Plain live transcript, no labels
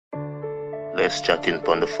Best chatting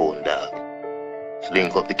pon the phone, dog.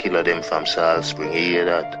 Link up the killer them from Salt Spring, you hear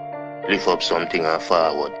that? Lift up something and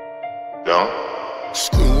forward. Don't?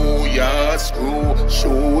 Screw ya, screw,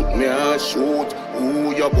 shoot me a shoot.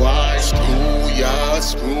 Who your boy? Screw ya,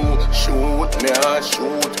 screw, shoot me a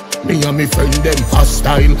shoot. Me and me friend them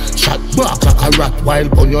hostile. Shot back like a rat while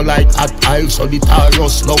pon you like hot oil.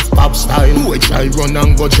 Solitarius love pop style. Boy try run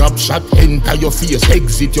and go drop shot. Enter your face,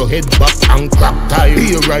 exit your head back and crack tile.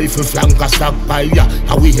 Be a rifle flank a stockpile, yeah.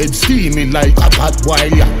 How we head steamy like a pot while,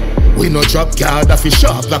 yeah. We no drop guard, if he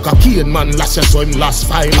sharp like a cane man. Last year so him last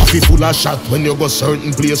file. If he full of shot, when you go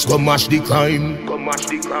certain place, go mash the crime. Go mash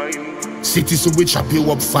the crime. Citizens will chop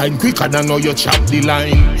you up fine, quicker than how you chop the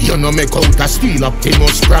line. You no make out a steal up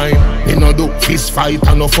Timo's prime. You no do fist fight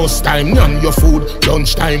and no first time. None your food,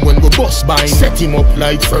 lunchtime when we bust by. Set him up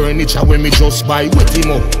like furniture when me just buy. Wet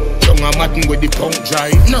him up. Young a matin with the pump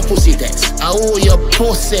dry. No pussy test. I owe your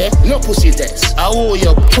pussy. No pussy test. I owe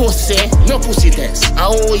your pussy. No pussy test. I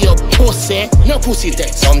owe your pussy. No pussy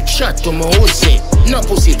test. Some chat to my pussy. No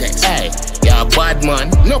pussy test. Hey, you're a bad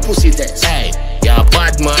man. No pussy test. Hey, you're a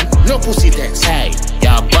bad man. No pussy test. Hey,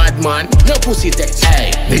 you're a bad man. No pussy test.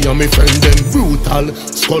 Hey, me and me friend them brutal.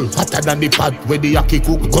 Skull hotter than the pot where the yaki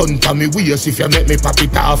cook. Gun to me waist if you make me pop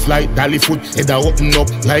it off like dolly foot. Head a open up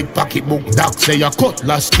like pocketbook. Doc say you cut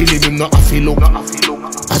last kill him not a feel look.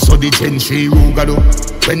 I saw the gentry ruga do.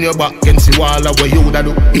 When you back against the wall where you da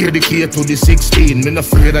do. Hear the key to the 16, me no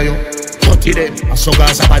afraid of you. Cut it dead, I saw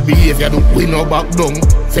guys bad behavior do. We no back down,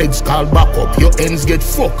 feds call back up. Your ends get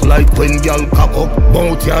fucked like when y'all cock up.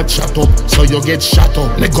 Bout your chat up, so you get shot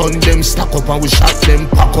up. Me gun them stack up and we shot them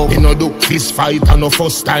pack up. You no do fist fight and no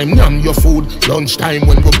first time. None your food, lunchtime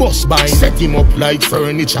when we bust by. Set him up like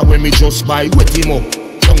furniture when me just buy. Wet him up.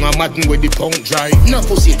 I'm matting with the pump dry. No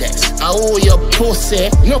pussy test. I owe your pussy.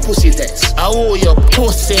 No pussy test. I owe your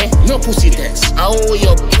pussy. No pussy test. I owe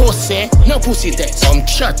your pussy. No pussy test. Some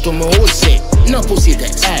chat to my pussy. No pussy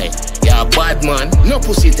test. Hey, you're a bad man. No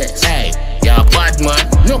pussy test. Hey, you're a bad man.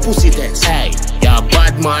 No pussy test. Hey, you're a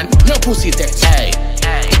bad man. No pussy test. Hey,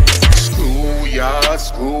 hey. Screw ya,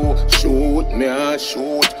 screw, shoot me a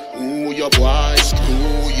shoot. Who your boy?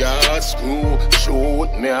 Screw ya, screw, shoot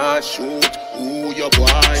me a shoot. Who your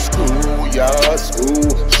boy? Screw ya, screw,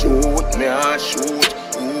 shoot me a shoot.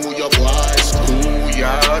 Who your boy? Screw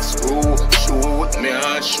ya, screw, shoot me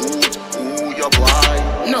a shoot. Who your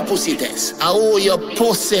boy? No pussy test. I owe your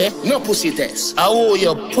pussy. No pussy test. I owe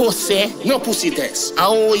your pussy. No pussy test. I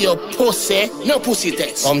owe your pussy. No pussy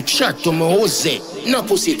test. Chat to my pussy. No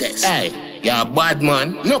pussy test. Hey, you're a bad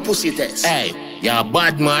man. No pussy test. Hey, you're a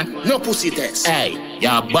bad man. No pussy test. Hey,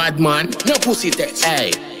 you're a bad man. No pussy test.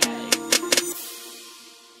 Hey.